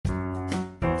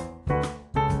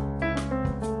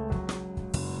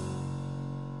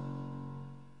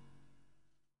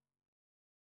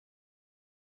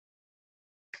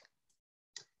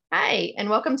Hi, and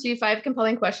welcome to Five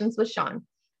Compelling Questions with Sean.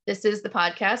 This is the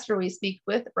podcast where we speak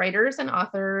with writers and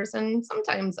authors and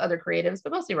sometimes other creatives,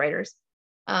 but mostly writers,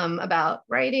 about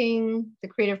writing, the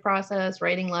creative process,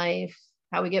 writing life,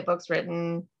 how we get books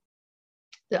written,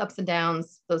 the ups and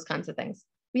downs, those kinds of things.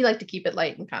 We like to keep it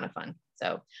light and kind of fun.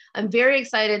 So I'm very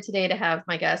excited today to have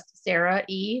my guest, Sarah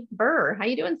E. Burr. How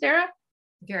you doing, Sarah?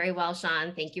 Very well,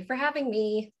 Sean. Thank you for having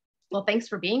me. Well, thanks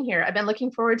for being here. I've been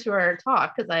looking forward to our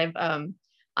talk because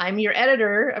I'm your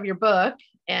editor of your book,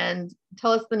 and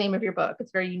tell us the name of your book.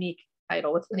 It's a very unique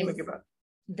title. What's the name of your book?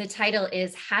 The title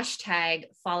is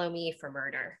 #Follow Me for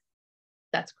Murder.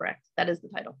 That's correct. That is the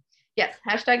title. Yes,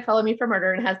 #Follow Me for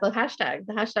Murder, and has the hashtag.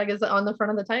 The hashtag is on the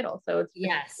front of the title. So it's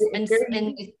and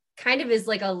it kind of is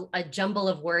like a jumble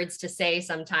of words to say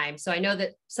sometimes. So I know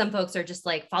that some folks are just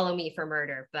like follow me for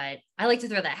murder, but I like to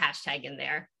throw that hashtag in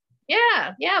there.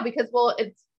 Yeah, because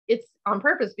it's on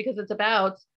purpose because it's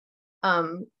about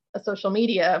a social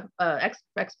media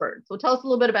expert. So tell us a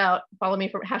little bit about Follow Me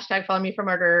for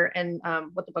Murder and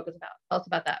what the book is about. Tell us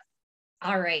about that.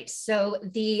 All right. So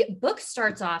the book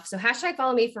starts off. So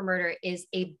 #Follow Me for Murder is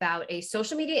about a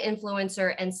social media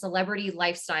influencer and celebrity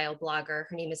lifestyle blogger.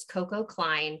 Her name is Coco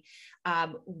Klein.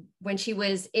 When she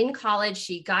was in college,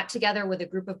 she got together with a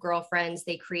group of girlfriends.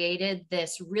 They created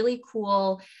this really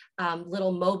cool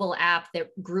little mobile app that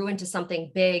grew into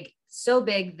something big, so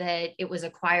big that it was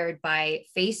acquired by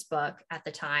Facebook at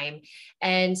the time.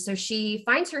 And so she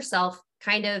finds herself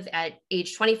kind of at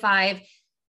age 25,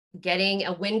 getting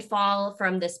a windfall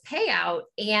from this payout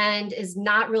and is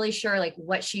not really sure like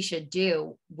what she should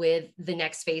do with the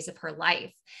next phase of her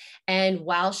life. And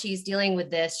while she's dealing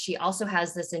with this, she also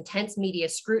has this intense media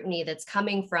scrutiny that's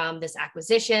coming from this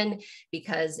acquisition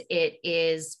because it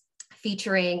is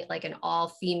featuring like an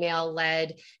all-female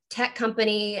led tech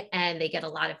company, and they get a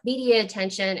lot of media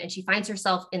attention, and she finds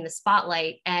herself in the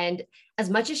spotlight. And as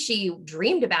much as she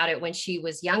dreamed about it when she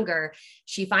was younger,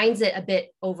 she finds it a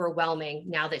bit overwhelming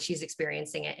now that she's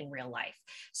experiencing it in real life.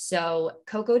 So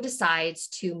Coco decides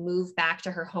to move back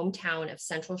to her hometown of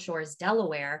Central Shores,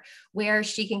 Delaware, where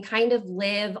she can kind of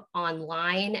live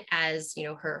online as, you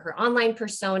know, her online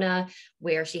persona,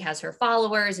 where she has her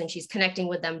followers and she's connecting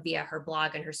with them via her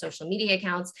blog and her social media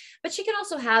accounts. But she can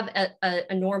also have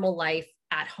a normal life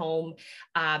at home.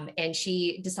 And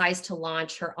she decides to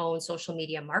launch her own social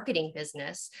media marketing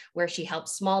business where she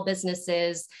helps small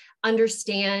businesses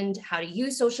understand how to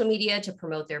use social media to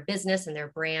promote their business and their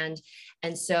brand.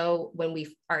 And so when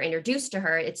we are introduced to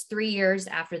her, it's 3 years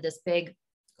after this big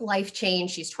life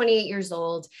change. She's 28 years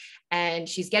old and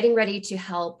she's getting ready to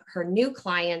help her new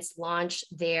clients launch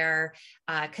their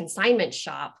consignment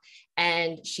shop.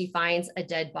 And she finds a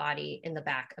dead body in the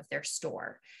back of their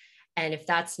store. And if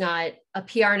that's not a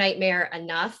PR nightmare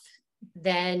enough,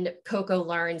 then Coco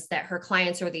learns that her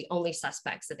clients are the only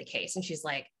suspects of the case. And she's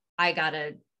like, I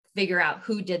gotta figure out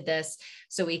who did this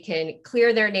so we can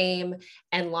clear their name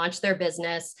and launch their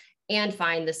business and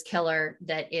find this killer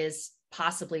that is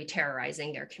possibly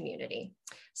terrorizing their community.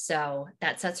 So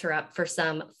that sets her up for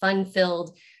some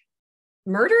fun-filled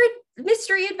murder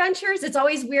mystery adventures. It's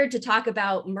always weird to talk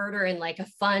about murder in like a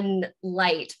fun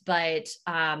light, but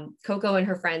Coco and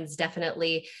her friends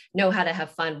definitely know how to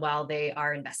have fun while they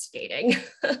are investigating.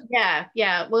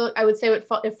 Yeah. Well, I would say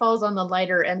it falls on the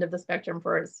lighter end of the spectrum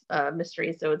for its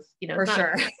mystery. So it's, you know, for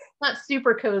sure, not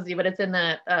super cozy, but it's in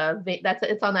that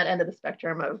it's on that end of the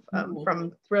spectrum of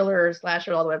from thriller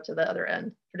slasher all the way up to the other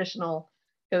end, traditional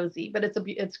cozy. But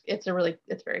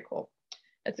it's very cool.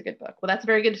 It's a good book. Well, that's a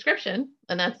very good description,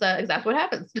 and that's exactly what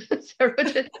happens.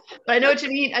 But I know what you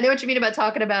mean. I know what you mean about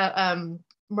talking about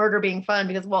murder being fun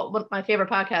because, well, my favorite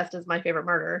podcast is My Favorite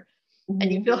Murder,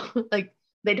 and you feel like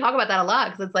they talk about that a lot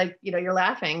because it's like, you know, you're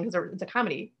laughing because it's a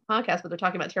comedy podcast, but they're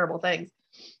talking about terrible things.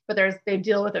 But they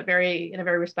deal with it in a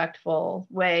very respectful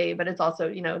way. But it's also,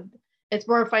 you know, it's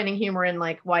more finding humor in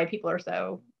like why people are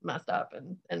so messed up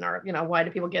and are, you know, why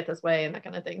do people get this way and that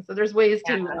kind of thing. So there's ways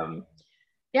to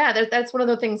that's one of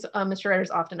the things mystery writers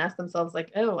often ask themselves,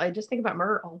 like, oh, I just think about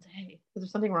murder all day. Is there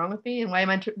something wrong with me? And why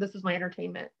am this is my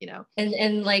entertainment, you know?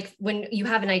 And like when you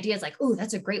have an idea, it's like, oh,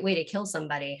 that's a great way to kill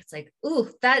somebody. It's like, oh,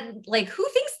 that, like, who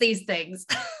thinks these things?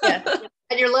 Yes.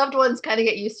 And your loved ones kind of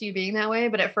get used to you being that way.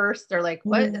 But at first they're like,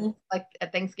 what? Like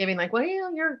at Thanksgiving, like, well,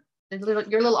 you're a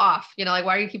little off, you know, like,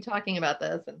 why do you keep talking about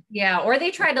this? And yeah, or they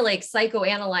try to like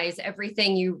psychoanalyze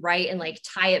everything you write and like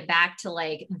tie it back to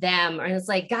like them. And it's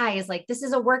like, guys, like this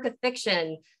is a work of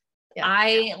fiction. Yeah.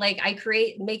 I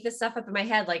make this stuff up in my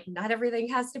head. Like not everything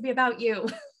has to be about you.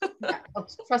 Yeah. Oh,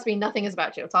 trust me, nothing is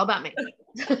about you. It's all about me.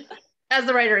 As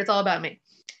the writer, it's all about me.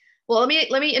 Well,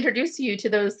 let me introduce you to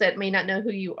those that may not know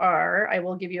who you are. I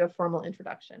will give you a formal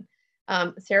introduction.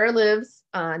 Sarah lives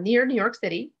near New York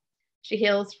City. She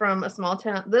hails from the small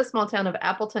town of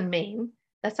Appleton, Maine.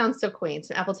 That sounds so quaint.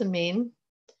 Appleton, Maine.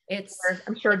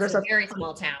 I'm sure there's a very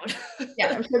small town.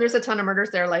 Yeah, I'm sure there's a ton of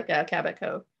murders there, like Cabot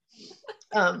Cove.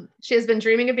 She has been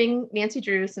dreaming of being Nancy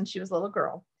Drew since she was a little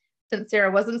girl. Since Sarah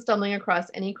wasn't stumbling across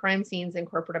any crime scenes in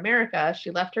corporate America,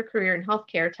 she left her career in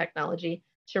healthcare technology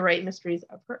to write mysteries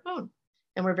of her own.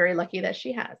 And we're very lucky that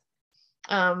she has.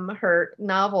 Her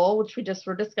novel, which we just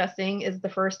were discussing, is the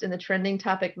first in the trending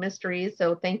topic mysteries.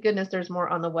 So thank goodness there's more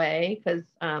on the way, because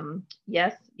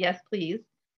yes, please.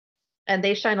 And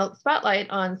they shine a spotlight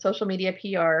on social media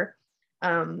PR.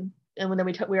 And then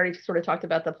we already sort of talked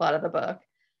about the plot of the book.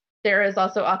 Sarah is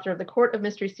also author of the Court of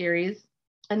Mystery series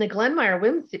and the Glenmire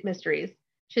Women's Mysteries.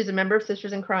 She's a member of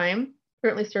Sisters in Crime,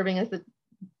 currently serving as the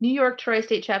New York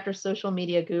Tri-State Chapter social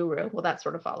media guru. Well, that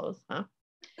sort of follows, huh?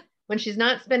 When she's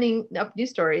not spinning up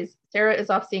news stories, Sarah is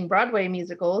off seeing Broadway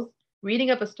musicals, reading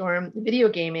up a storm, video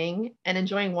gaming, and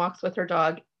enjoying walks with her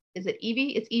dog. Is it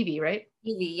Evie? It's Evie, right?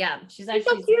 Evie, yeah. She's so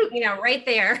cute. Right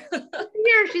there.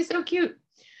 Here, she's so cute.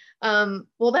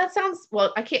 Well, that sounds,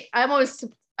 well, I'm always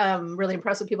really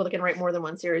impressed with people that can write more than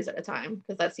one series at a time,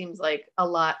 because that seems like a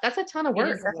lot. That's a ton of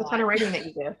work. That's a ton of writing that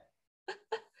you do.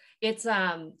 It's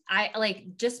I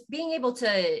like just being able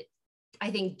to,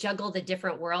 I think, juggle the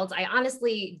different worlds. I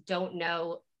honestly don't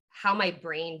know how my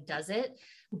brain does it,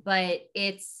 but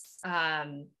it's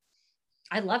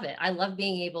I love it. I love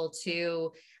being able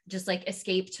to just like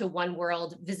escape to one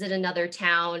world, visit another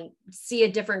town, see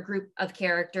a different group of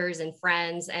characters and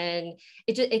friends, and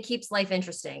it keeps life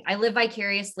interesting. I live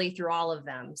vicariously through all of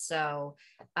them, so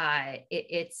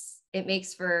it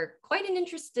makes for quite an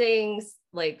interesting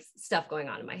like stuff going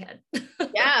on in my head.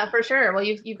 Yeah, for sure. Well,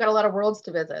 you've got a lot of worlds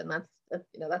to visit, and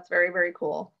that's very, very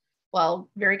cool. Well,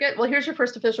 very good. Well, here's your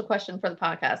first official question for the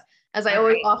podcast. As I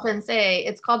always often say,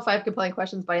 it's called 5 Compelling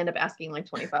Questions, but I end up asking like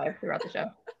 25 throughout the show.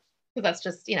 Because that's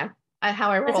just,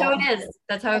 how I roll. That's how it is.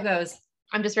 That's how it goes.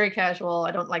 I'm just very casual.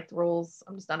 I don't like the rules.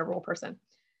 I'm just not a rule person.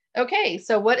 Okay,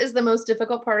 so what is the most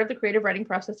difficult part of the creative writing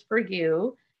process for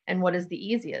you, and what is the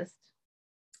easiest?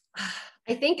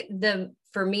 I think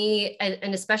for me,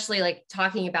 and especially like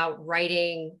talking about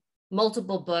writing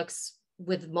multiple books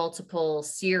with multiple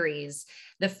series,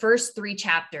 the first 3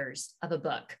 chapters of a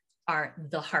book are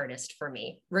the hardest for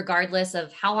me, regardless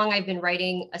of how long I've been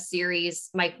writing a series.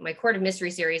 My Court of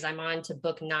Mystery series, I'm on to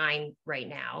book 9 right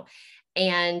now.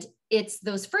 And it's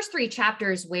those first 3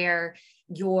 chapters where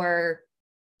you're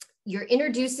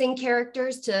introducing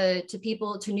characters to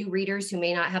people, to new readers who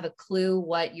may not have a clue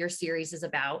what your series is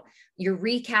about. You're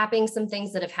recapping some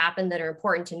things that have happened that are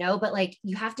important to know, but like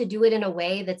you have to do it in a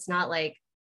way that's not like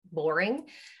boring.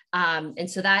 And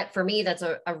so that for me, that's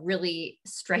a really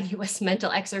strenuous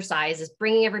mental exercise, is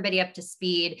bringing everybody up to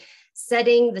speed,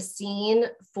 setting the scene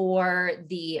for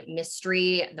the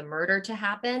mystery, the murder to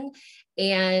happen.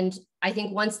 And I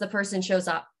think once the person shows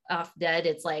up off dead,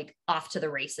 it's like off to the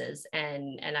races,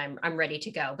 and I'm ready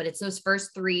to go. But it's those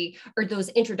first 3 or those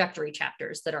introductory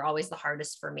chapters that are always the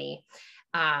hardest for me.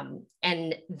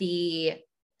 And the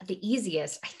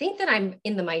easiest, I think that I'm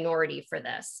in the minority for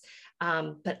this,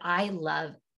 but I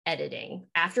love editing.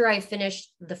 After I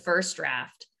finished the first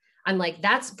draft, I'm like,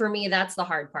 that's the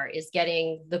hard part, is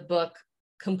getting the book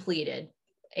completed.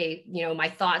 My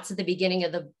thoughts at the beginning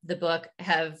of the book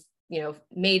have,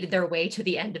 made their way to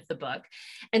the end of the book.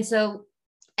 And so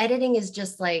editing is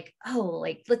just like,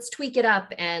 let's tweak it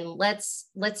up and let's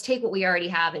take what we already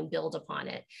have and build upon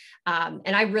it.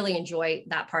 And I really enjoy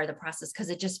that part of the process, because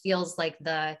it just feels like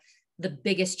the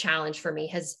biggest challenge for me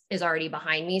is already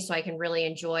behind me. So I can really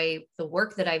enjoy the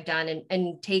work that I've done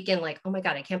and take in like, oh my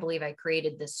God, I can't believe I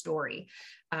created this story.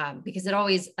 Because it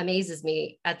always amazes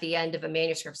me at the end of a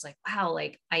manuscript. It's like, wow,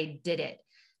 like I did it.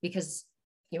 Because,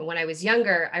 when I was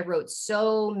younger, I wrote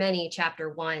so many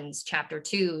chapter 1s, chapter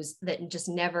 2s that just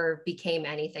never became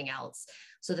anything else.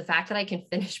 So the fact that I can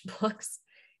finish books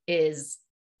is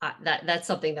that's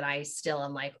something that I still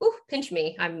am like, ooh, pinch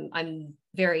me. I'm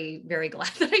very, very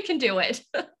glad that I can do it.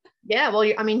 Yeah, well,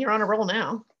 you're on a roll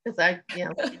now, because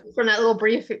from that little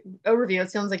brief overview,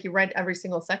 it sounds like you write every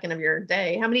single second of your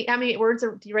day. How many words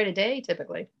do you write a day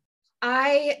typically?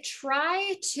 I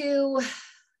try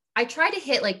to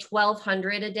hit like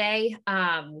 1,200 a day.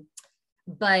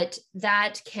 But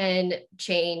that can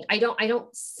change. I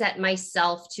don't set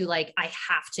myself to like, I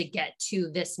have to get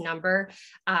to this number,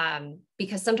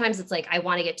 because sometimes it's like, I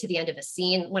want to get to the end of a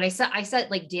scene. When I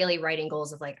set like daily writing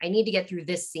goals of like, I need to get through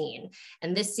this scene,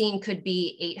 and this scene could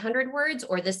be 800 words,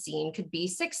 or this scene could be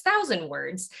 6,000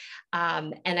 words.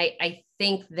 And I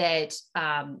think that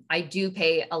I do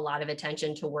pay a lot of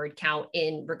attention to word count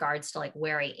in regards to like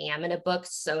where I am in a book.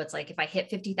 So it's like, if I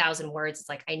hit 50,000 words, it's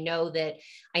like, I know that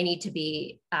I need to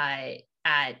be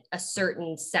at a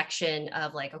certain section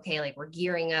of like, okay, like we're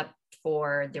gearing up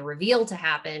for the reveal to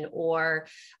happen, or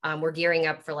we're gearing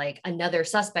up for like another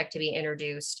suspect to be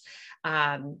introduced.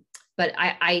 But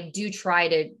I do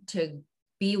try to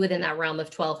be within that realm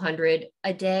of 1,200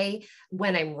 a day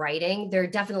when I'm writing. There are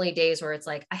definitely days where it's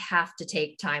like, I have to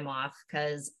take time off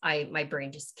because my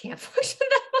brain just can't function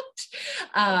that much.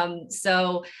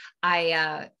 So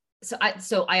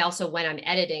I also, when I'm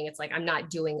editing, it's like, I'm not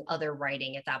doing other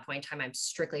writing at that point in time. I'm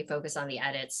strictly focused on the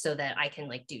edits so that I can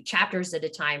like do chapters at a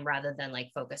time rather than like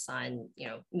focus on,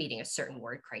 meeting a certain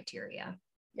word criteria.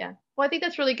 Yeah. Well, I think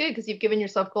that's really good because you've given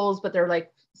yourself goals, but they're like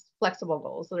flexible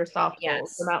goals. So they're soft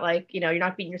goals. They're not like, you're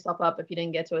not beating yourself up if you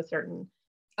didn't get to a certain.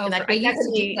 Oh, I used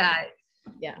to do that.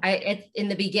 Yeah. In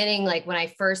the beginning, like when I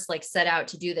first like set out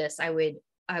to do this, I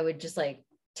would just like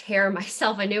tear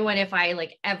myself a new one if I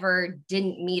like ever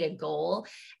didn't meet a goal.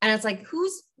 And it's like,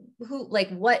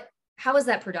 how is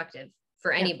that productive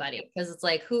for anybody? Because it's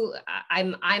like,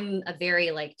 I'm a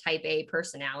very like type A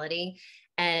personality.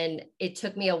 And it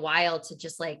took me a while to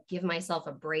just like give myself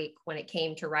a break when it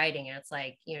came to writing. And it's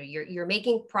like, you're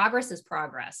making progress is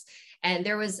progress. And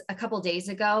there was a couple days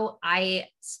ago, I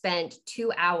spent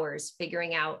 2 hours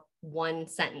figuring out one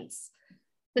sentence.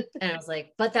 And I was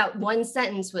like, but that one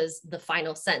sentence was the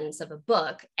final sentence of a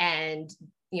book. And,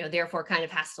 therefore kind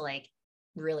of has to like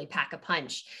really pack a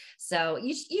punch. So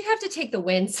you have to take the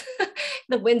wins,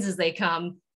 the wins as they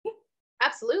come.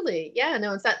 Absolutely. Yeah,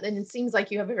 no, it's that. And it seems like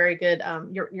you have a very good,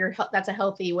 that's a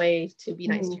healthy way to be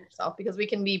nice to yourself, because we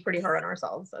can be pretty hard on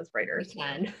ourselves as writers. We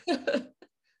can.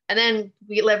 And then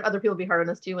we let other people be hard on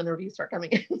us too when the reviews start coming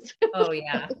in. Oh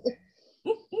yeah.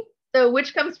 So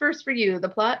which comes first for you, the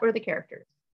plot or the characters?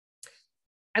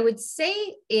 I would say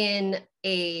in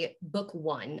a book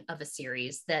one of a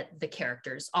series that the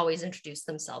characters always introduce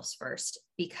themselves first,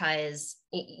 because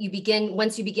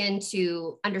once you begin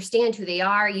to understand who they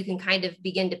are, you can kind of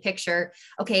begin to picture,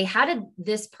 okay, how did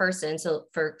this person, so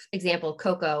for example,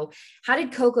 Coco, how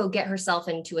did Coco get herself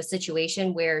into a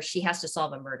situation where she has to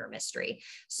solve a murder mystery?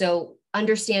 So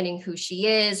understanding who she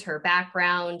is, her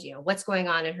background, what's going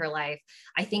on in her life,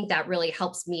 I think that really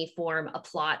helps me form a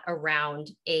plot around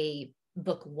a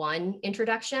book one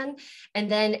introduction. And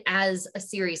then as a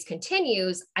series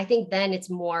continues, I think then it's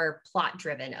more plot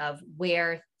driven of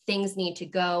where things need to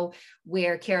go,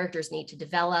 where characters need to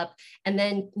develop. And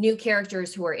then new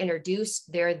characters who are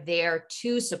introduced, they're there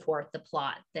to support the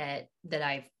plot that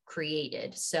I've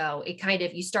created. So it kind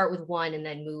of, you start with one and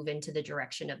then move into the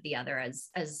direction of the other as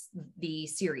the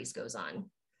series goes on.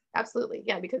 Absolutely.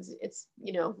 Yeah, because it's,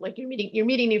 like you're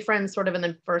meeting new friends sort of in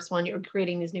the first one, you're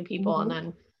creating these new people, and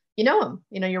then them,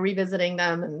 you're revisiting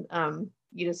them, and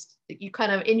you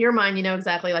kind of, in your mind,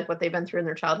 exactly like what they've been through in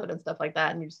their childhood and stuff like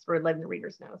that. And you just sort of letting the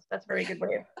readers know. So that's a very good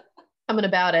way of coming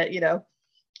about it,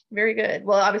 very good.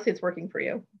 Well, obviously it's working for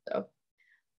you. So,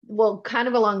 well, kind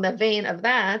of along the vein of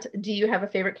that, do you have a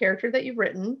favorite character that you've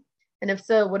written? And if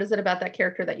so, what is it about that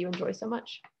character that you enjoy so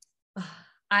much?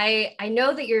 I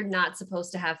know that you're not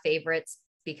supposed to have favorites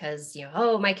because,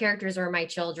 my characters are my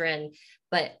children,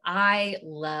 but I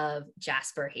love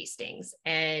Jasper Hastings.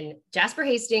 And Jasper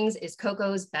Hastings is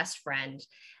Coco's best friend.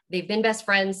 They've been best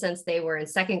friends since they were in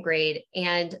second grade.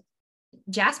 And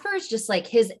Jasper is just like,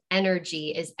 his energy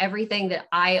is everything that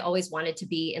I always wanted to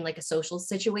be in like a social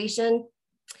situation,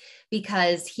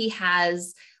 because he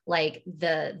has like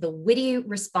the witty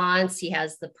response. He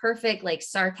has the perfect, like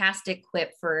sarcastic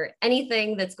quip for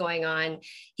anything that's going on.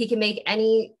 He can make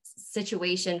any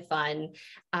situation fun.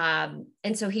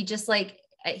 And so he just like,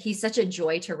 he's such a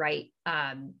joy to write,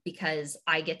 because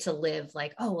I get to live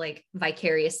like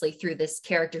vicariously through this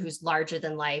character who's larger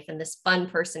than life and this fun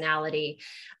personality.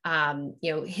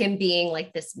 Him being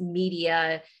like this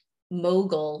media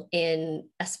mogul in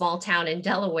a small town in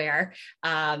Delaware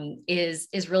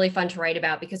is really fun to write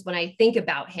about, because when I think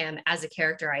about him as a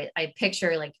character, I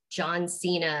picture like John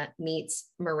Cena meets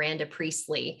Miranda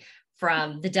Priestley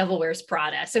from The Devil Wears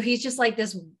Prada. So he's just like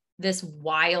this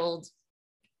wild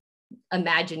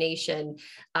imagination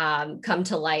come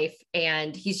to life,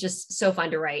 and he's just so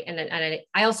fun to write. And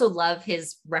I also love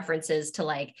his references to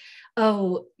like,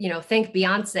 thank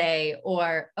Beyonce,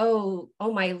 or oh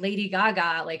my Lady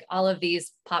Gaga, like all of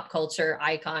these pop culture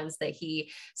icons that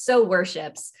he so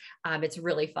worships. It's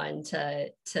really fun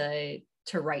to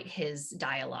to write his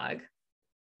dialogue.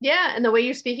 Yeah, and the way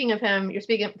you're speaking of him, you're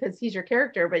speaking because he's your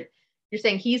character, but you're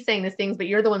saying he's saying these things, but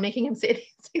you're the one making him say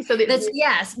these things. So That's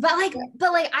yes, but like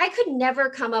I could never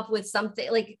come up with something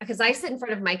like, because I sit in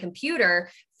front of my computer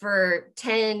for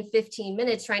 10, 15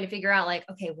 minutes trying to figure out like,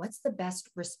 okay, what's the best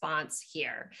response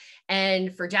here?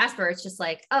 And for Jasper, it's just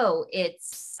like, oh, it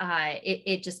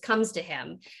just comes to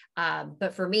him.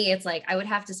 But for me, it's like I would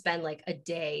have to spend like a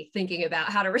day thinking about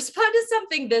how to respond to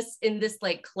something in this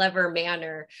like clever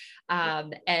manner.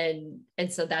 And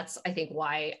so that's, I think,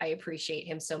 why I appreciate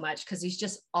him so much, because he's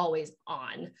just always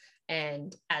on.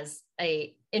 And as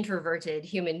a introverted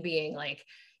human being, like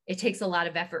it takes a lot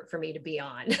of effort for me to be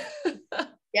on.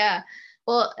 Yeah.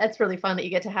 Well, that's really fun that you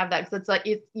get to have that, because it's like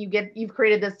you've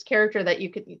created this character that you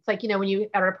could, it's like, when you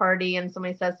at a party and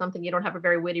somebody says something, you don't have a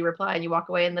very witty reply and you walk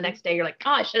away, and the next day you're like,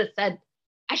 oh, I should have said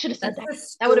that.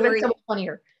 That would have been so much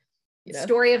funnier.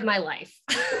 Story of my life.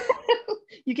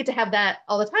 You get to have that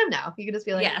all the time now. You can just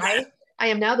be like, yes. I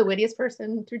am now the wittiest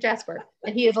person through Jasper,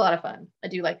 and he is a lot of fun.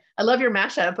 I love your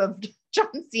mashup of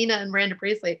John Cena and Miranda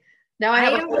Priestley. Now I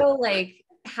don't know like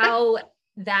how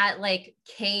that like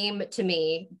came to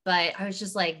me, but I was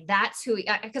just like, that's who,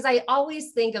 because I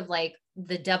always think of like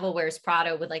The Devil Wears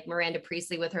Prada with like Miranda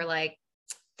Priestley with her like,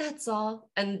 that's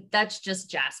all, and that's just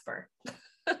Jasper.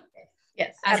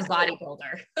 Yes, as absolutely.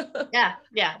 A bodybuilder.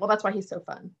 yeah. Well, that's why he's so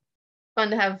fun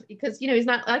to have, because he's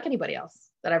not like anybody else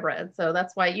that I've read. So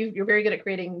that's why you're very good at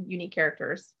creating unique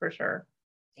characters, for sure.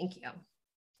 Thank you.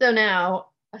 So now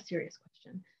a serious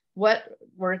question.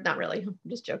 Not really, I'm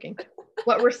just joking.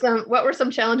 What were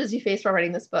some challenges you faced while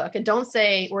writing this book? And don't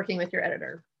say working with your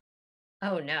editor.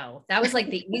 Oh no, that was like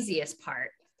the easiest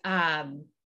part. I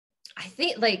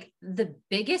think like the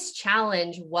biggest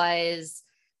challenge was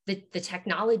the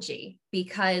technology,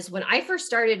 because when I first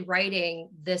started writing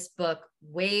this book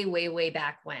way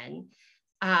back when,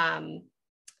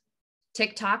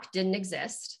 TikTok didn't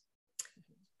exist.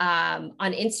 On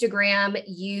Instagram,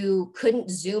 you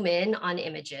couldn't zoom in on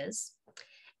images,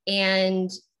 and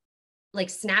like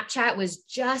Snapchat was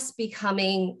just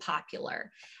becoming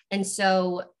popular. And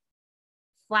so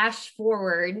flash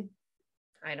forward,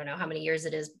 I don't know how many years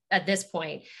it is at this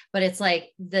point, but it's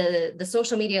like the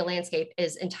social media landscape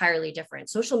is entirely different.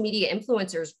 Social media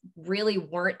influencers really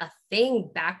weren't a thing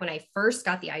back when I first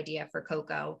got the idea for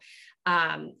Coco.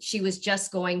 She was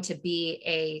just going to be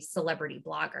a celebrity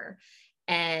blogger.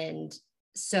 And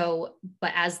so,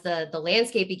 but as the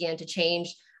landscape began to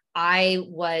change, I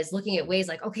was looking at ways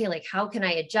like, okay, like how can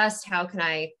I adjust? How can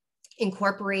I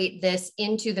incorporate this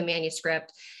into the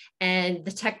manuscript? And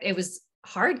it was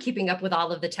hard keeping up with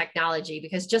all of the technology,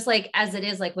 because just like as it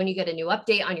is, like when you get a new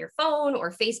update on your phone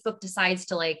or Facebook decides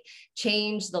to like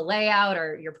change the layout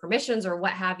or your permissions or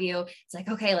what have you, it's like,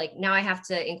 okay, like now I have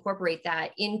to incorporate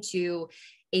that into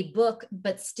a book,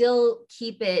 but still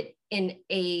keep it in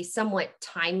a somewhat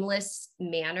timeless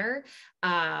manner,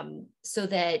 so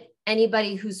that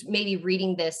anybody who's maybe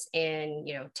reading this in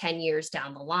 10 years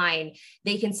down the line,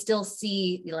 they can still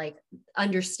see, like,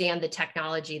 understand the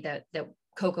technology that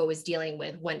Coco is dealing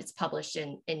with when it's published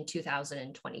in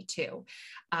 2022.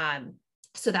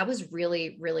 So that was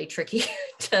really, really tricky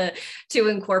to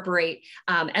incorporate,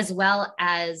 as well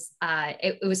as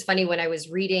it was funny when I was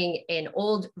reading an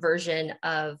old version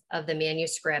of the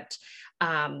manuscript,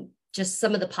 just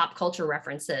some of the pop culture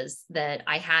references that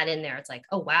I had in there. It's like,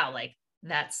 oh, wow, like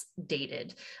that's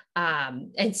dated.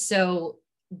 And so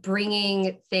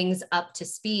bringing things up to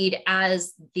speed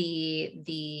as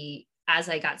as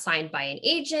I got signed by an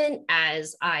agent,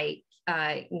 as I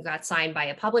got signed by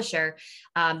a publisher,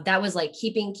 that was like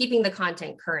keeping the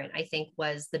content current, I think,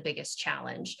 was the biggest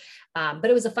challenge. But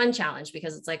it was a fun challenge,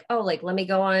 because it's like, oh, like, let me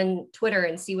go on Twitter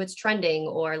and see what's trending,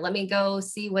 or let me go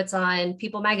see what's on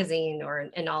People Magazine,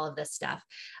 and all of this stuff.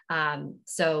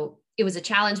 So it was a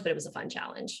challenge, but it was a fun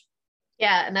challage.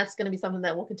 Yeah, and that's going to be something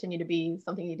that will continue to be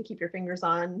something you need to keep your fingers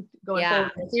on going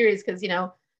forward in the series, because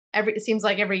it seems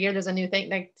like every year there's a new thing.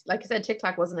 Like I said,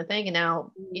 TikTok wasn't a thing, and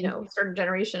now certain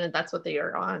generation, and that's what they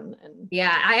are on. And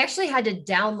yeah, I actually had to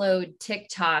download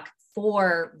TikTok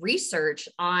for research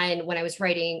on when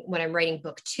I'm writing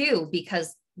book 2,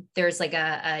 because there's like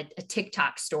a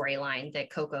TikTok storyline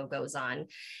that Coco goes on,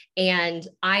 and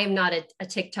I am not a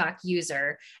TikTok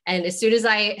user. And as soon as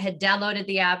I had downloaded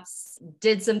the apps,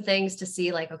 did some things to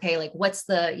see, like, okay, like what's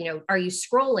the, are you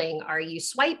scrolling? Are you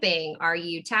swiping? Are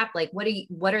you tap? Like,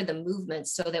 what are the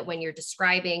movements, so that when you're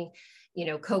describing,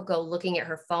 Coco looking at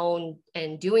her phone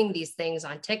and doing these things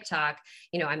on TikTok,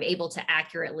 I'm able to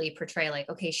accurately portray, like,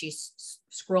 okay, she's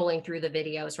scrolling through the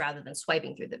videos rather than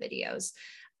swiping through the videos.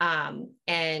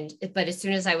 But as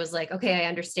soon as I was like, okay, I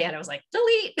understand, I was like,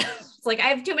 delete. It's like, I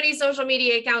have too many social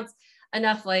media accounts,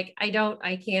 enough. Like, I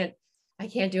can't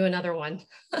do another one.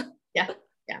 Yeah.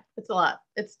 It's a lot.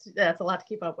 That's a lot to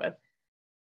keep up with.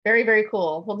 Very, very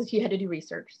cool. Well, you had to do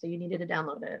research, so you needed to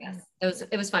download it. Yes,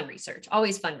 it was fun research.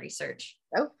 Always fun research.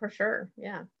 Oh, for sure.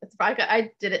 Yeah. I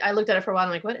did it. I looked at it for a while.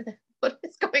 I'm like, what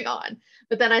is going on?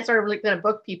 But then I started looking at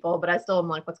book people, but I still am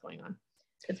like, what's going on?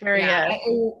 It's very,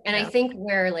 I think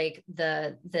where like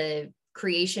the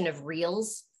creation of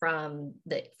reels from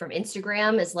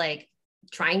Instagram is like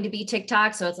trying to be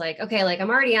TikTok. So it's like, okay, like I'm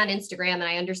already on Instagram and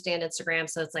I understand Instagram.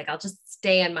 So it's like, I'll just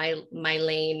stay in my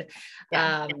lane.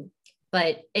 Yeah.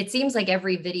 But it seems like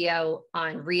every video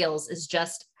on Reels is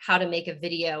just how to make a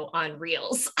video on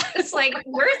Reels. It's like,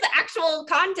 where's the actual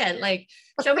content? Like,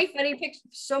 show me funny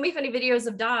videos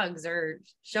of dogs, or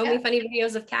show me funny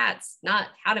videos of cats, not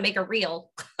how to make a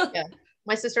reel. Yeah.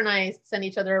 My sister and I send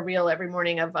each other a reel every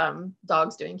morning of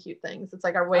dogs doing cute things. It's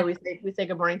like our way we say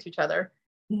good morning to each other.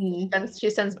 And she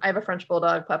sends, I have a French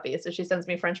bulldog puppy, so she sends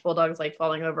me French bulldogs like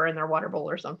falling over in their water bowl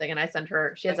or something, and I send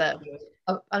her, she has an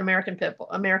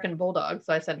American bulldog,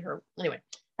 so I send her, anyway,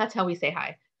 that's how we say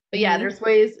hi. But yeah, there's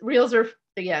ways, reels are,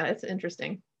 yeah, it's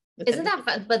interesting. Isn't that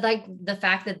fun? But like the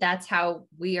fact that that's how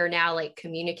we are now like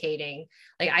communicating.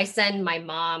 Like I send my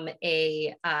mom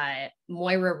a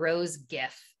Moira Rose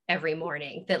GIF every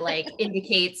morning that like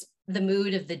indicates the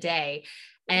mood of the day.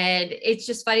 And it's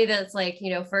just funny that it's like,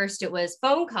 first it was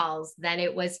phone calls, then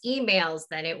it was emails,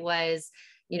 then it was,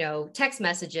 text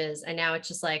messages. And now it's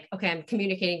just like, okay, I'm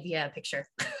communicating via a picture.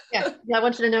 Yeah. I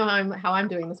want you to know how I'm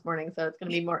doing this morning. So it's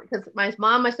going to be more, because my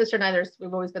mom, my sister, and I,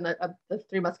 we've always been the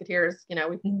Three Musketeers.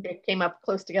 We came up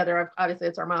close together. Obviously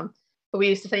it's our mom, but we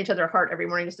used to send each other a heart every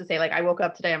morning just to say like, I woke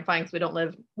up today, I'm fine, because we don't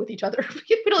live with each other.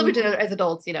 We don't live with each other as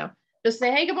adults, just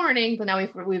say, hey, good morning. But now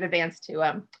we've advanced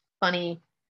to funny,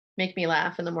 make me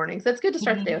laugh in the morning. So it's good to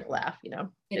start the day with a laugh,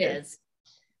 It is.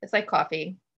 It's like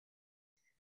coffee.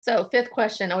 So 5th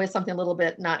question, always something a little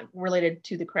bit not related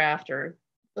to the craft or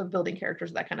of building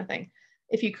characters, that kind of thing.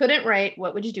 If you couldn't write,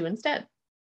 what would you do instead?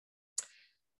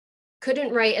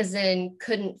 Couldn't write as in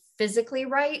couldn't physically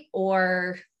write,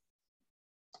 or?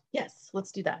 Yes,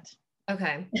 let's do that.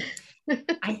 Okay.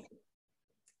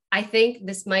 I think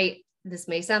this may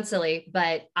sound silly,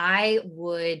 but I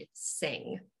would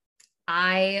sing.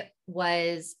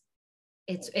 It's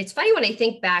funny when I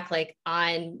think back like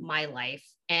on my life,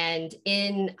 and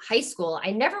in high school,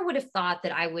 I never would have thought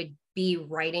that I would be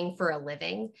writing for a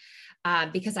living,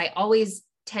 because I always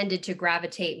tended to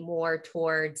gravitate more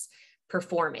towards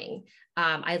performing.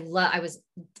 I was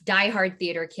a diehard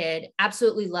theater kid,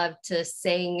 absolutely loved to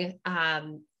sing.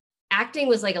 Acting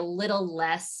was like a little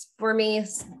less for me,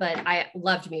 but I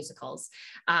loved musicals.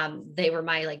 They were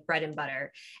my like bread and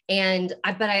butter.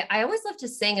 But I always loved to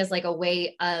sing as like a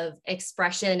way of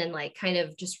expression and like kind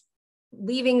of just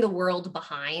leaving the world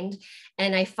behind.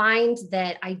 And I find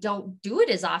that I don't do it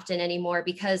as often anymore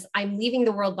because I'm leaving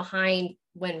the world behind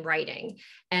when writing,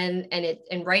 and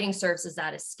writing serves as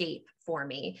that escape for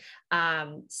me.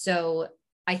 So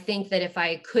I think that if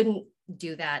I couldn't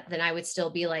do that, then I would still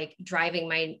be like driving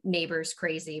my neighbors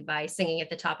crazy by singing at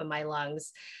the top of my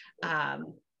lungs.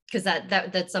 Because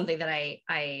that's something that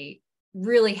I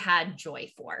really had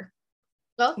joy for.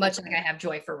 Well, much like I have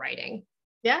joy for writing.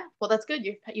 Yeah, well, that's good.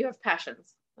 You have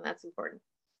passions, and that's important.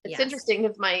 It's interesting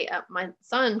because my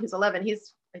son, who's 11,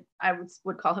 I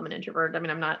would call him an introvert. I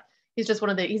mean, I'm not. He's just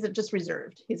he's just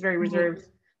reserved. He's very reserved,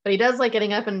 but he does like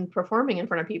getting up and performing in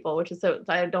front of people, which is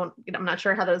I'm not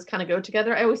sure how those kind of go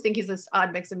together. I always think he's this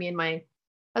odd mix of me and my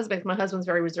husband. My husband's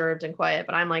very reserved and quiet,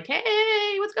 but I'm like,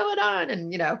 hey, what's going on?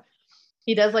 And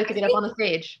he does like to get up on the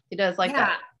stage. He does like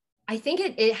that. I think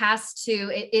it has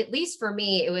to, at least for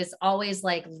me, it was always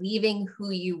like leaving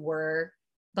who you were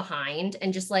behind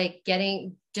and just like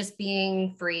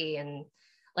being free. And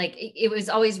like, it was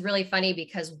always really funny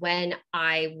because when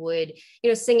I would,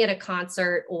 sing at a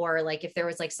concert, or like if there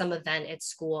was like some event at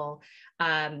school,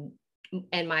 and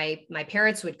my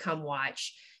parents would come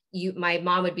watch, my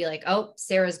mom would be like, oh,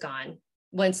 Sarah's gone.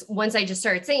 Once I just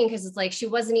started singing, because it's like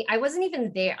I wasn't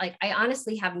even there. Like, I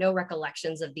honestly have no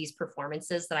recollections of these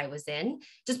performances that I was in,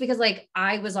 just because like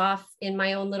I was off in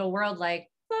my own little world, like,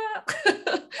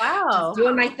 wow, just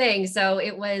doing my thing. So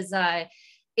it was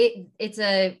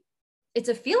it's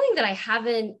a feeling that I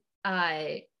haven't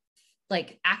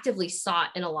like actively sought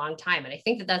in a long time. And I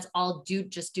think that that's all due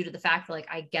to the fact that like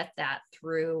I get that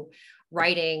through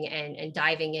writing and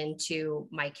diving into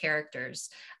my characters.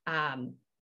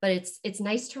 But it's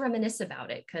nice to reminisce about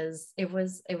it because it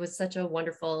was such a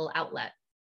wonderful outlet.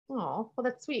 Oh, well,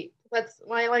 that's sweet. Well,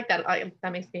 I like that.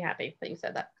 That makes me happy that you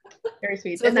said that. Very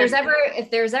sweet. So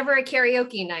if there's ever a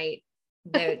karaoke night,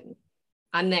 that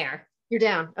I'm there. You're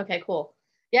down. Okay, cool.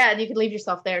 Yeah, and you can leave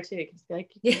yourself there too. You can just be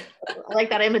like, Yeah. I like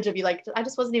that image of you. Like, I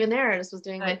just wasn't even there. I just was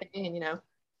doing my thing, and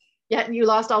yeah, you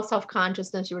lost all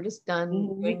self-consciousness. You were just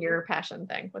done doing your passion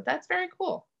thing. But that's very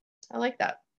cool. I like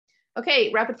that.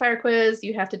 Okay, rapid fire quiz.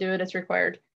 You have to do it. It's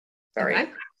required. Sorry. Okay.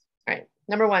 All right.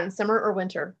 Number 1, summer or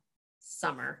winter?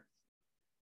 Summer.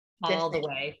 All the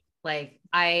way. Like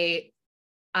I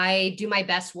do my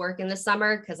best work in the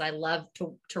summer because I love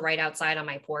to write outside on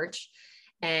my porch.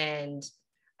 And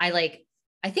I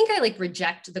think I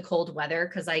reject the cold weather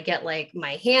because I get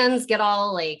my hands get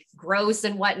all gross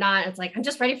and whatnot. It's like, I'm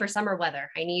just ready for summer weather.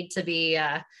 I need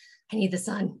the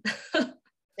sun.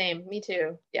 Same, me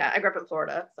too. Yeah, I grew up in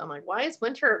Florida. So I'm like, why is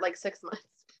winter 6 months?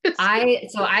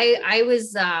 I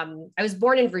was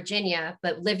born in Virginia,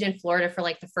 but lived in Florida for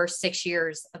the first 6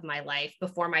 years of my life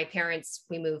before my parents,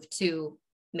 we moved to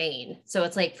Maine. So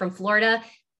it's from Florida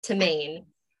to Maine.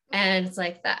 And it's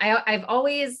that I've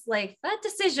always that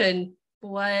decision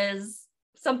was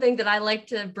something that I like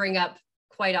to bring up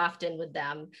quite often with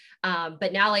them.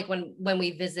 But now when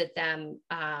we visit them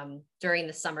during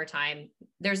the summertime,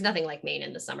 there's nothing like Maine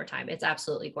in the summertime. It's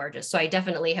absolutely gorgeous. So I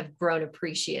definitely have grown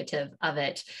appreciative of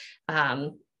it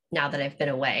now that I've been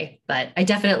away. But I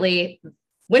definitely,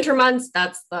 winter months,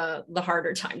 that's the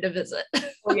harder time to visit.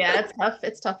 Oh yeah, it's tough.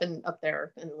 It's tough up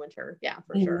there in the winter. Yeah,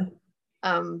 for sure.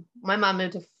 My mom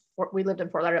moved to we lived in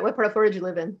Fort Lauderdale. What part of Florida did you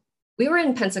live in? We were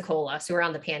in Pensacola, so we're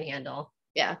on the Panhandle.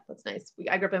 Yeah, that's nice.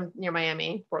 I grew up near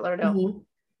Miami, Fort Lauderdale.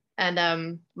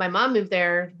 And my mom moved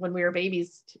there when we were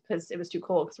babies because it was too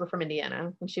cold because we're from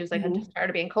Indiana. And she was like, I'm just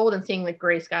tired of being cold and seeing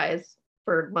gray skies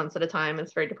for months at a time.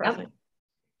 It's very depressing. Yep.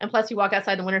 And plus you walk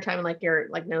outside in the wintertime and your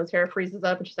nose hair freezes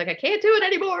up and she's like, I can't do it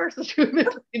anymore. So she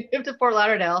moved to Fort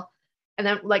Lauderdale. And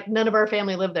then none of our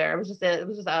family lived there. It was just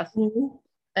us.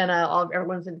 And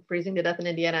everyone's freezing to death in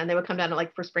Indiana, and they would come down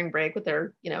for spring break with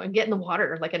their, and get in the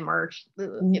water in March. We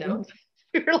were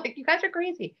like, you guys are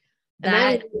crazy. And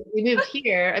then we moved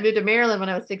here. I moved to Maryland when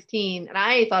I was 16, and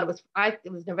I thought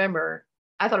it was November.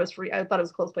 I thought it was free. I thought it was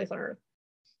the coolest place on earth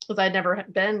because I'd never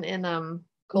been in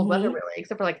cold weather really,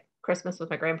 except for Christmas with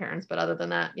my grandparents. But other than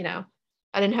that,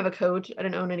 I didn't have a coat. I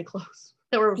didn't own any clothes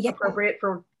that were appropriate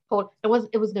for cold. It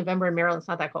was November in Maryland. It's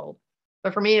not that cold.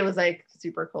 But for me, it was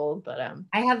super cold. But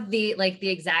I have the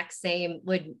exact same.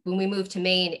 When we moved to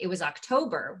Maine, it was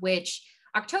October, which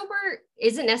October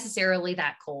isn't necessarily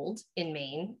that cold in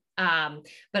Maine.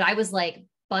 But I was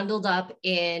bundled up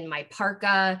in my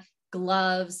parka,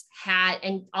 gloves, hat,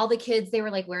 and all the kids, they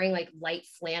were wearing light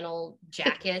flannel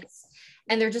jackets.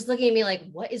 And they're just looking at me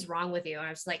what is wrong with you? And I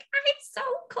was like, it's so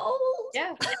cold.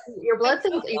 Yeah. Your blood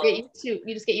cells, you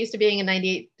just get used to being in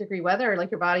 98-degree weather.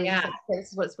 Your body is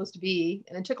this is what it's supposed to be.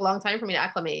 And it took a long time for me to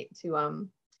acclimate to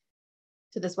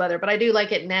this weather. But I do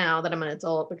like it now that I'm an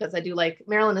adult because I do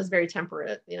Maryland is very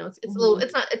temperate. It's a little,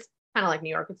 it's kind of like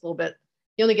New York. It's a little bit,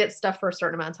 you only get stuff for a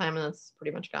certain amount of time and it's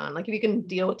pretty much gone. If you can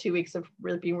deal with 2 weeks of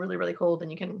really being really, really cold, then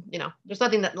you can, there's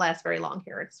nothing that lasts very long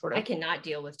here. It's sort of. I cannot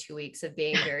deal with 2 weeks of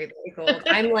being very, very cold.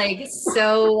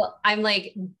 I'm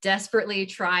desperately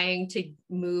trying to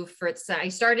move I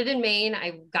started in Maine.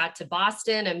 I got to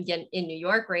Boston. I'm getting in New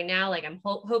York right now. I'm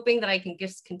hoping that I can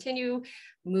just continue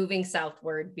moving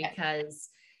southward because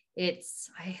I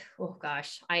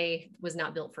was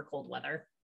not built for cold weather.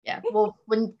 Yeah. Well,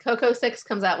 when Coco 6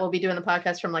 comes out, we'll be doing the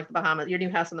podcast from the Bahamas, your new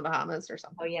house in the Bahamas or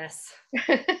something. Oh, yes.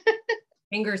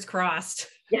 Fingers crossed.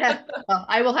 Yeah. Well,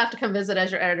 I will have to come visit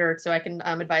as your editor so I can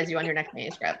advise you on your next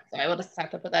manuscript. So I will just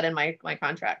have to put that in my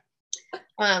contract.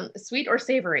 Sweet or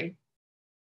savory?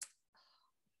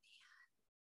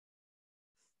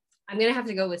 I'm going to have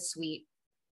to go with sweet.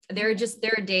 There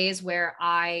are days where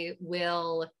I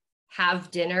will have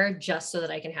dinner just so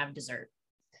that I can have dessert.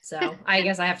 So I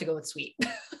guess I have to go with sweet.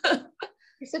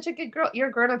 You're such a good girl. You're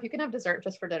a grown up. You can have dessert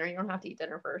just for dinner. You don't have to eat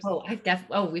dinner first. We've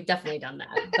definitely done that.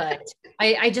 But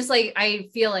I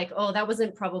feel that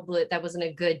wasn't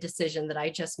a good decision that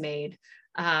I just made.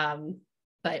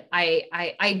 But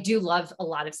I do love a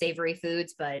lot of savory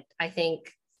foods, but I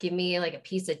think give me a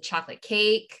piece of chocolate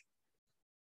cake.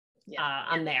 Yeah.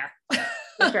 I'm there.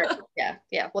 Sure. Yeah.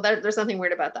 Yeah. Well, there's something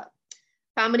weird about that.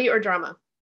 Comedy or drama?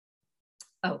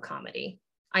 Oh, comedy.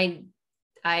 I'm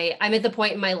at the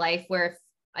point in my life where if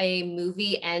a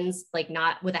movie ends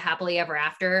not with a happily ever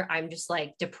after, I'm just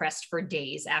depressed for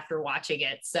days after watching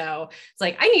it. So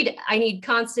it's I need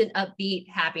constant upbeat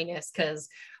happiness because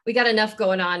we got enough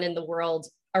going on in the world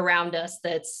around us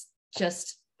that's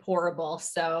just horrible.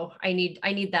 So I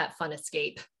need that fun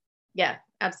escape. Yeah,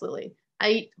 absolutely.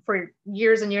 for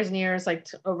years and years and years, like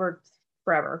over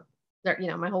forever, you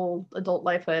know, my whole adult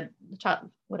lifehood, child,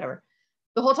 whatever.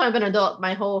 The whole time I've been an adult,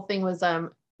 my whole thing was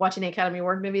watching the Academy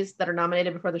Award movies that are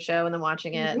nominated before the show and then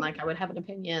watching it. And like, I would have an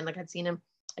opinion, like I'd seen them.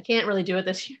 I can't really do it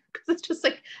this year because it's just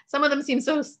like, some of them seem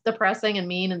so depressing and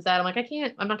mean and sad. I'm like, I'm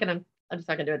just not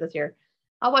gonna do it this year.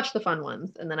 I'll watch the fun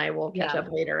ones and then I will catch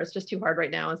up later. It's just too hard right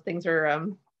now as things are,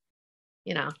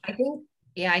 you know.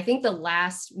 I think the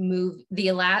last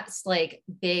like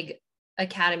big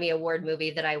Academy Award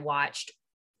movie that I watched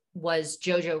was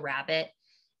Jojo Rabbit.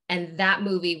 And that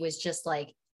movie was just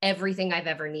like everything I've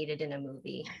ever needed in a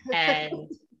movie. And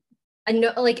I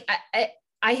know, like,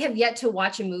 I have yet to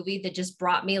watch a movie that just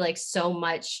brought me like so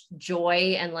much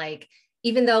joy. And like,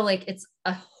 even though like it's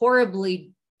a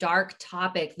horribly dark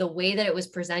topic, the way that it was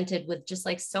presented with just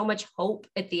like so much hope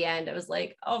at the end, I was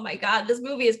like, oh my God, this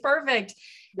movie is perfect.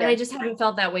 And I just haven't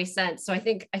felt that way since. So I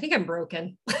think I'm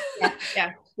broken.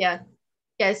 Yeah.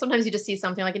 Sometimes you just see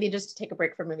something like I need just to take a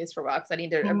break from movies for a while because I need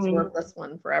to absorb this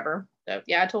one forever. So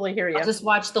yeah, I totally hear you. I'll just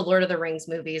watch the Lord of the Rings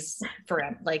movies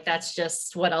forever. Like that's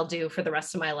just what I'll do for the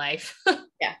rest of my life.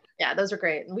 Yeah, those are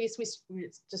great. And we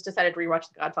just decided to rewatch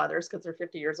The Godfathers because they're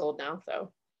 50 years old now.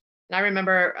 So, and I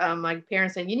remember my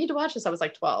parents saying, "You need to watch this." I was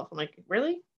like 12. I'm like,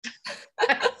 really?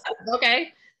 Okay.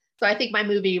 So I think my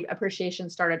movie appreciation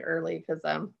started early because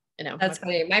you know. That's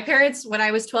funny. My parents, when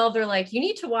I was 12, they're like, you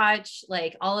need to watch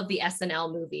like all of the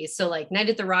SNL movies. So like Night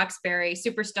at the Roxbury,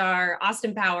 Superstar,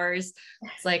 Austin Powers.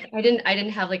 It's like, I didn't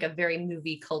have like a very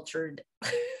movie cultured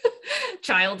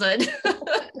childhood.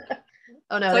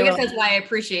 Oh no. So I guess that's why I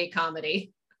appreciate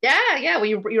comedy. Yeah. Well,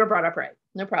 you were brought up right.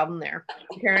 No problem there.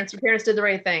 Your parents did the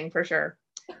right thing for sure.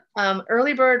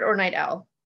 Early bird or night owl?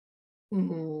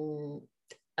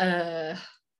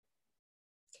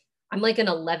 I'm like an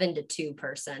 11 to 2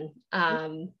 person.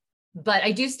 But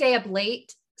I do stay up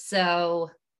late.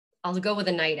 So I'll go with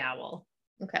a night owl.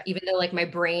 Okay. Even though like my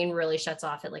brain really shuts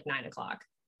off at like 9 o'clock.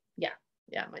 Yeah,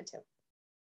 mine too.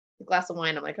 A glass of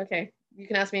wine. I'm like, okay, you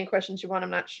can ask me any questions you want. I'm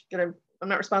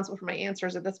not responsible for my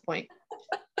answers at this point.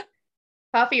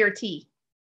 Coffee or tea?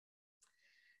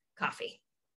 Coffee.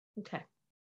 Okay.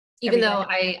 Even though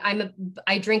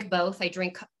I drink both. I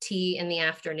drink tea in the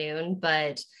afternoon,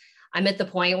 but I'm at the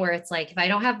point where it's like, if I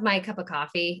don't have my cup of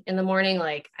coffee in the morning,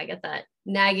 like I get that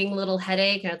nagging little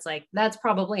headache and it's like, that's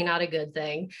probably not a good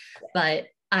thing, but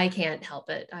I can't help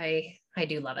it. I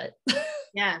do love it.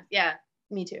 Yeah,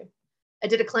 me too. I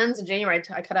did a cleanse in January.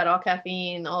 I cut out all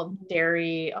caffeine, all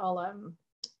dairy, all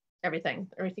everything,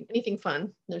 anything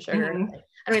fun, no sugar.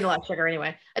 I don't eat a lot of sugar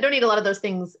anyway. I don't eat a lot of those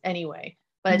things anyway,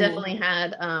 but I definitely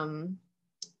had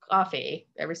coffee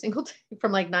every single day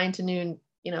from like 9 to noon.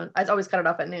 You know, I always cut it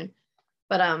off at noon.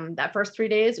 But that first 3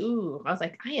 days, I was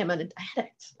like, I am an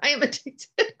addict. I am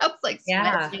addicted. I was like,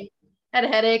 sweating, had a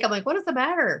headache. I'm like, what is the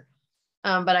matter?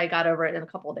 But I got over it in a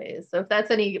couple of days. So if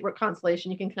that's any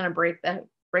consolation, you can kind of break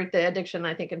the addiction,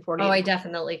 I think, in 40. Oh, I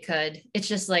definitely could. It's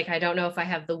just like, I don't know if I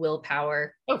have the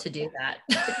willpower to do that.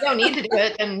 If you don't need to do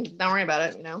it, then don't worry about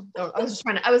it. You know,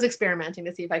 I was experimenting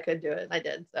to see if I could do it. And I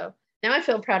did. So now I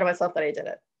feel proud of myself that I did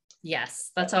it.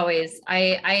 Yes, that's always,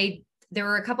 there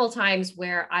were a couple of times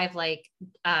where I've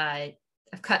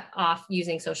cut off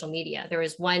using social media. There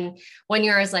was one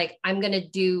year I was like, I'm going to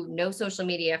do no social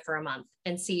media for a month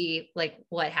and see like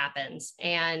what happens.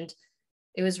 And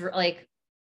it was like,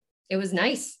 it was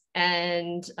nice.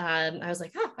 And I was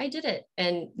like, oh, I did it.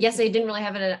 And yes, I didn't really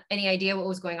have any idea what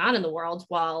was going on in the world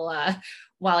while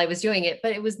I was doing it,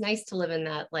 but it was nice to live in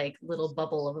that like little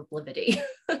bubble of oblivion.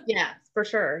 Yeah, for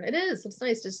sure. It is. It's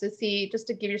nice just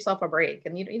to give yourself a break.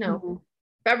 And you know,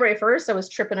 February 1st, I was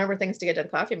tripping over things to get to the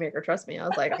coffee maker. Trust me. I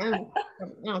was like, I'm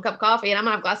a cup of coffee and I'm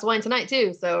gonna have a glass of wine tonight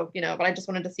too. So, but I just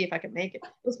wanted to see if I could make it.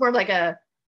 It was more like a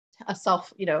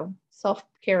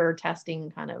self-care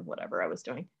testing kind of whatever I was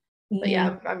doing. But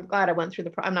yeah, I'm glad I went through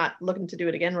I'm not looking to do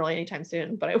it again really anytime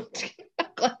soon, but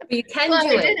you can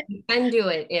do it. You can do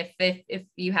it if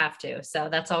you have to. So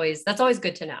that's always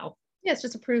good to know. Yeah, it's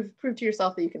just to prove to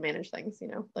yourself that you can manage things,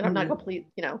 like I'm not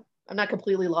I'm not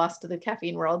completely lost to the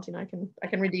caffeine world. I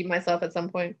can redeem myself at some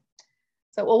point.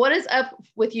 So, well, what is up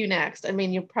with you next? I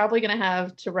mean, you're probably going to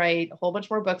have to write a whole bunch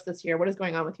more books this year. What is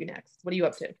going on with you next? What are you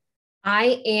up to?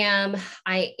 I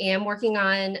am working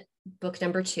on book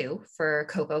number 2 for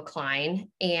Coco Klein,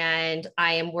 and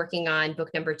I am working on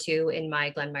book number 2 in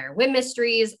my Glenmire Wynn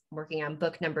Mysteries. I'm working on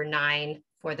book number 9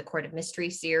 for the Court of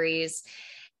Mystery series.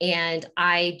 And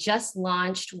I just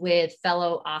launched with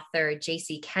fellow author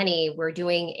JC Kenny. We're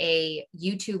doing a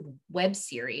YouTube web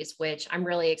series, which I'm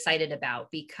really excited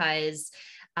about because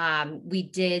we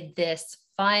did this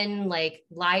fun like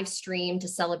live stream to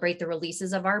celebrate the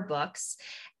releases of our books.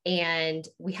 And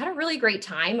we had a really great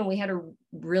time, and we had a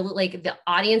really like the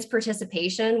audience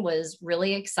participation was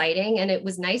really exciting, and it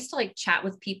was nice to like chat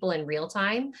with people in real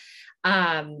time.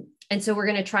 And so we're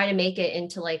going to try to make it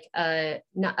into like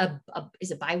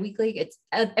is it bi-weekly? It's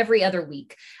every other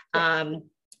week.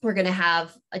 We're going to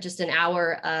have just an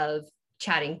hour of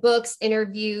chatting books,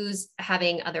 interviews,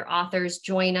 having other authors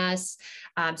join us.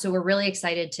 So we're really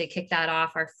excited to kick that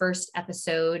off. Our first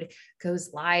episode goes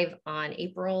live on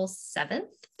April 7th,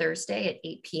 Thursday at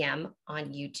 8 p.m.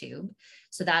 on YouTube.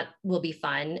 So that will be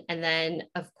fun. And then,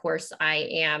 of course, I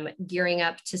am gearing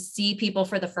up to see people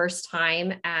for the first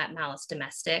time at Malice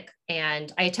Domestic.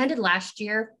 And I attended last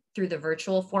year through the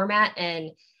virtual format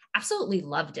and absolutely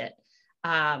loved it.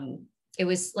 It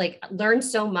was like learned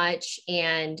so much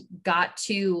and got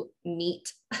to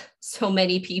meet so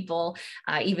many people,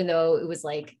 even though it was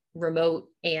like remote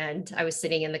and I was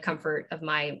sitting in the comfort of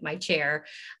my chair.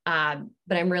 But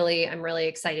I'm really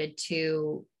excited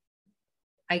to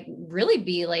really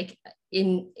be like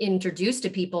introduced to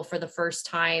people for the first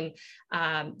time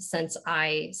since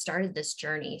I started this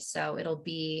journey. So it'll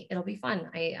be fun.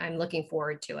 I'm looking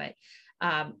forward to it.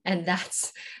 And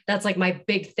that's like my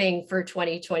big thing for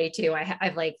 2022.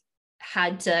 I've like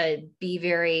had to be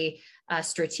very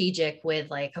strategic with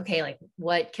like, okay, like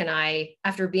what can I,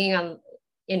 after being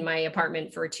in my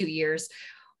apartment for 2 years,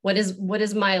 what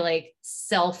is my like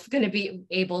self going to be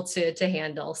able to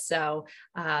handle? So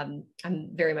I'm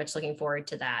very much looking forward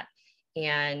to that.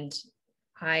 And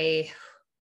I'm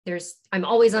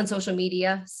always on social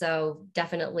media. So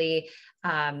definitely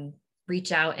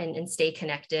reach out and stay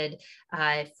connected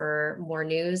for more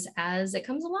news as it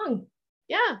comes along.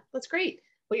 Yeah, that's great.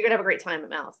 Well, you're gonna have a great time at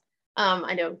Malice.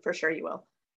 I know for sure you will.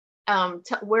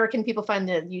 Where can people find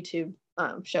the YouTube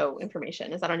show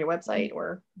information? Is that on your website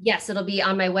or? Yes, it'll be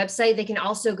on my website. They can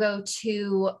also go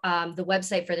to the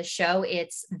website for the show.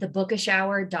 It's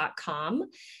thebookishhour.com.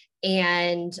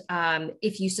 And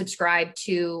if you subscribe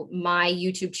to my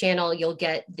YouTube channel, you'll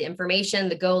get the information,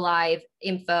 the go live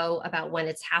info about when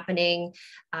it's happening.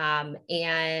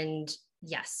 And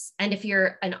yes, and if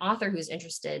you're an author who's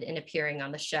interested in appearing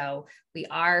on the show, we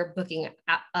are booking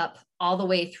up all the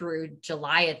way through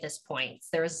July at this point.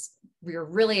 We were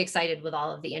really excited with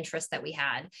all of the interest that we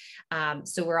had.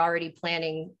 So we're already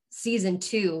planning season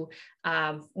 2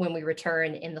 when we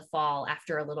return in the fall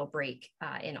after a little break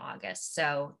in August.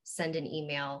 So send an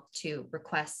email to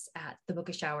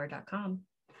requests@thebookishhour.com.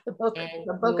 The book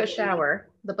a shower.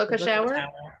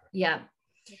 Yeah.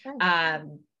 Okay.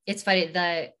 It's funny.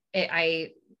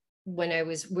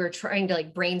 We're trying to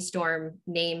like brainstorm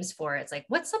names for it. It's like,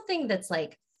 what's something that's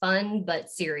like fun but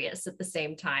serious at the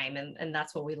same time, and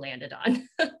that's what we landed on.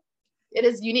 It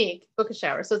is unique, book a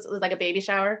shower. So it's like a baby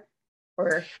shower,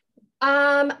 or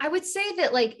I would say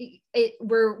that like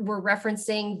we're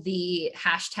referencing the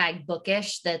hashtag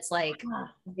bookish that's like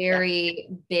very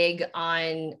big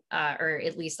on or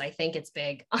at least I think it's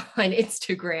big on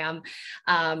Instagram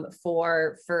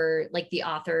for like the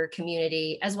author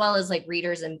community, as well as like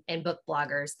readers and book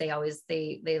bloggers. They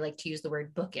like to use the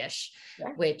word bookish,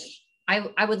 which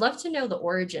I would love to know the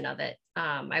origin of it.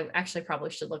 I actually probably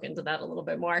should look into that a little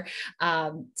bit more.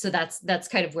 So that's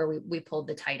kind of where we pulled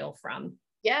the title from.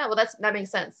 Yeah, well, that makes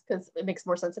sense, because it makes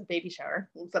more sense than baby shower.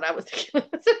 That's what I was thinking.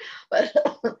 But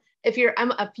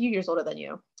I'm a few years older than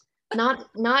you, not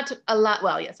a lot.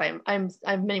 Well, yes, I'm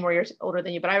many more years older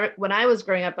than you. But when I was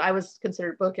growing up, I was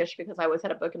considered bookish because I always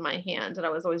had a book in my hand, and I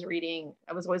was always reading.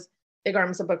 I was always big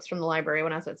arms of books from the library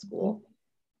when I was at school.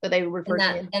 So they refer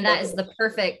to me. And that is the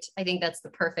perfect. I think that's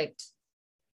the perfect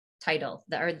title,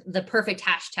 or the perfect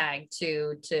hashtag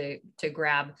to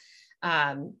grab.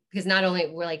 Because not only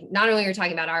are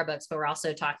talking about our books, but we're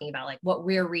also talking about like what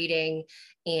we're reading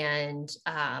and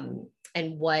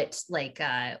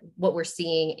what we're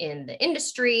seeing in the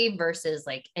industry versus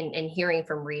like and hearing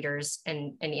from readers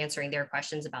and answering their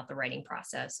questions about the writing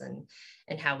process and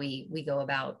how we go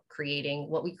about creating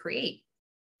what we create.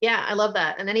 Yeah, I love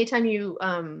that. And anytime you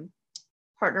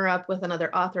partner up with another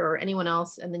author or anyone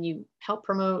else, and then you help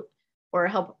promote or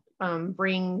help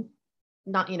bring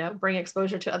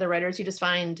exposure to other writers, you just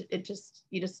find it's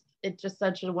just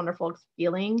such a wonderful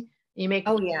feeling. You make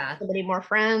so many more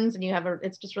friends, and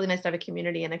it's just really nice to have a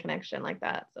community and a connection like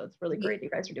that. So it's really great you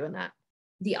guys are doing that.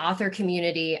 The author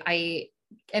community, I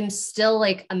am still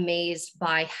like amazed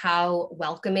by how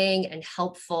welcoming and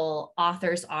helpful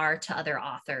authors are to other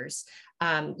authors.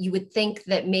 You would think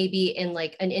that maybe in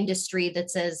like an industry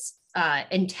that's as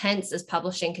intense as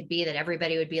publishing could be, that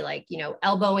everybody would be like,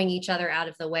 elbowing each other out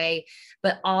of the way,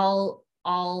 but all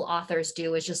all authors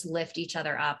do is just lift each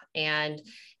other up. And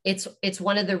it's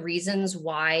one of the reasons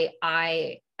why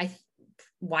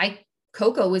why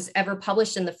Coco was ever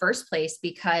published in the first place,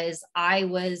 because I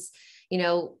was,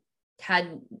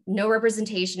 had no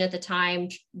representation at the time,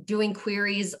 doing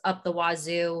queries up the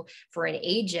wazoo for an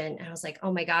agent. And I was like,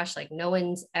 oh my gosh, like no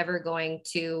one's ever going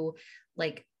to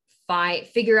like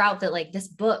figure out that like this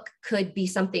book could be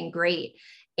something great.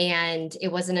 And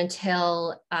it wasn't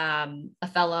until a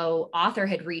fellow author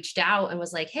had reached out and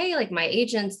was like, hey, like my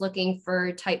agent's looking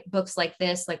for type books like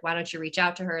this. Like, why don't you reach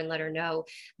out to her and let her know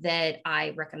that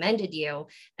I recommended you?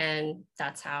 And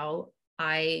that's how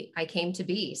I came to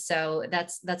be. So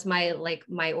that's my, like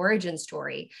my origin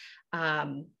story.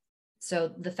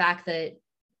 So the fact that,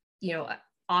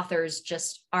 authors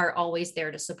just are always there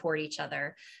to support each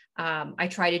other. I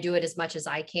try to do it as much as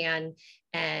I can,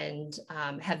 and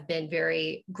have been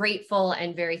very grateful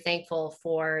and very thankful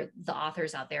for the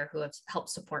authors out there who have helped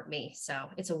support me. So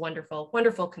it's a wonderful,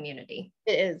 wonderful community.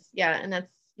 It is. Yeah. And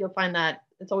you'll find that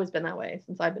it's always been that way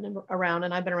since I've been around,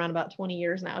 and I've been around about 20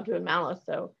 years now doing Malice.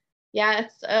 So yeah,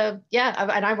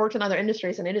 I've worked in other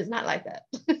industries and it is not like that.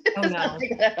 Oh, no. Not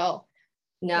like that at all.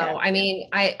 No, yeah. I mean,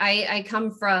 I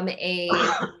come from a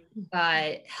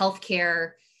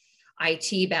healthcare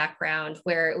IT background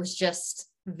where it was just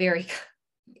very,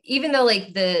 even though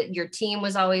like your team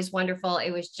was always wonderful,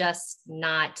 it was just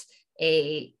not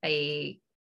a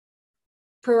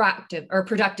proactive or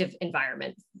productive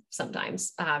environment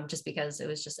sometimes, just because it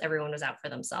was just everyone was out for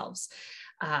themselves.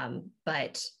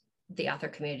 But the author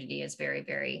community is very,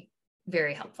 very,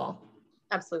 very helpful.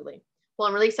 Absolutely. Well,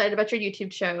 I'm really excited about your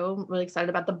YouTube show. I'm really excited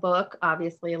about the book.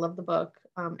 Obviously, I love the book.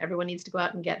 Everyone needs to go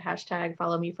out and get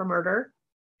 #FollowMeForMurder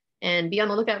and be on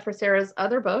the lookout for Sarah's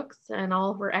other books and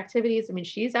all of her activities. I mean,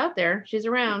 she's out there. She's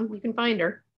around. You can find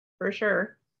her for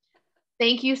sure.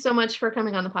 Thank you so much for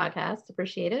coming on the podcast.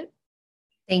 Appreciate it.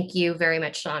 Thank you very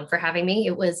much, Sean, for having me.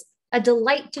 It was a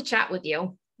delight to chat with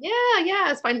you.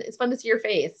 Yeah, it's fun. It's fun to see your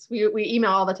face. We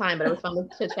email all the time, but it was fun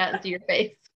to chat and see your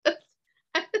face.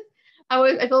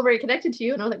 I feel very connected to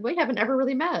you, and I was like, we haven't ever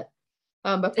really met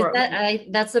before.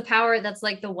 That's the power. That's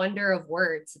like the wonder of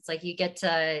words. It's like you get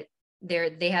to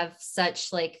they have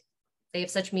such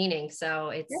meaning.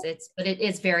 So but it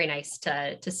is very nice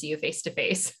to see you face to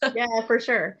face. Yeah, for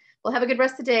sure. Well, have a good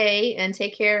rest of the day and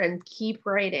take care and keep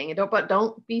writing. And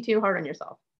don't be too hard on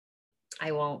yourself.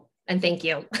 I won't. And thank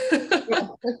you.